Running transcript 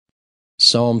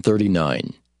Psalm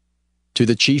 39. To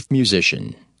the chief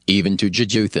musician, even to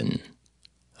Jeduthun,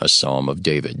 a psalm of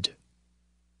David.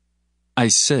 I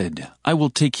said, I will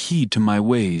take heed to my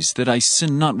ways, that I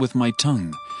sin not with my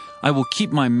tongue. I will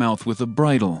keep my mouth with a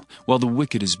bridle, while the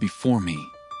wicked is before me.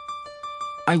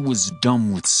 I was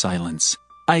dumb with silence.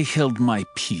 I held my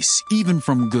peace, even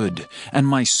from good, and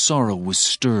my sorrow was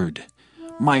stirred.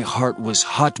 My heart was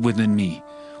hot within me.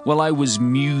 While I was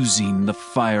musing, the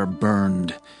fire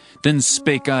burned. Then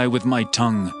spake I with my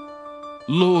tongue,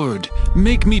 Lord,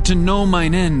 make me to know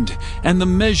mine end, and the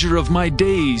measure of my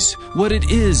days, what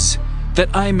it is, that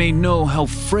I may know how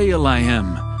frail I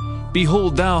am.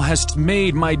 Behold, thou hast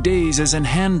made my days as an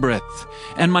handbreadth,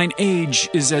 and mine age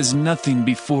is as nothing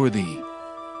before thee.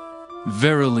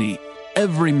 Verily,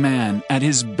 every man at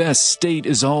his best state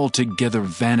is altogether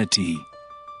vanity.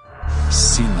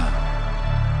 Selah.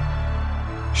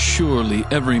 Surely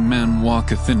every man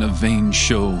walketh in a vain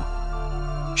show.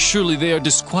 Surely they are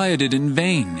disquieted in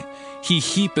vain. He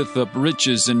heapeth up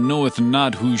riches, and knoweth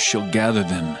not who shall gather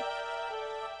them.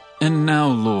 And now,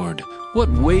 Lord, what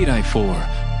wait I for?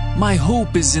 My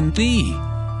hope is in Thee.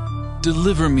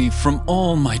 Deliver me from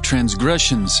all my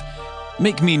transgressions.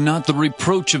 Make me not the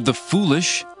reproach of the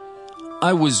foolish.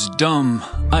 I was dumb,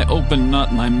 I opened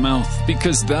not my mouth,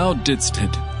 because Thou didst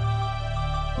it.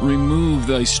 Remove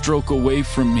Thy stroke away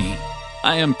from me.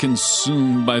 I am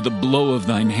consumed by the blow of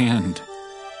Thine hand.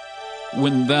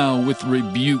 When Thou with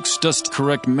rebukes dost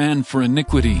correct man for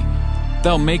iniquity,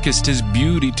 Thou makest his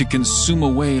beauty to consume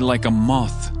away like a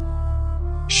moth.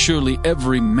 Surely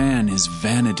every man is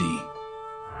vanity.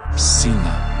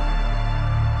 Selah.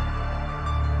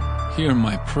 Hear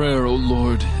my prayer, O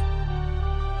Lord,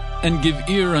 and give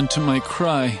ear unto my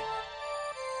cry.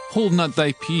 Hold not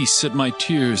Thy peace at my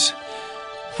tears,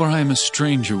 for I am a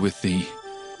stranger with Thee,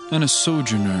 and a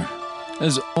sojourner,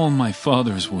 as all my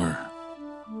fathers were.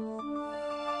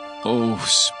 Oh,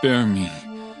 spare me,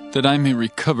 that I may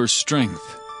recover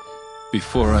strength,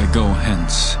 before I go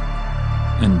hence,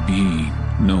 and be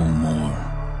no more.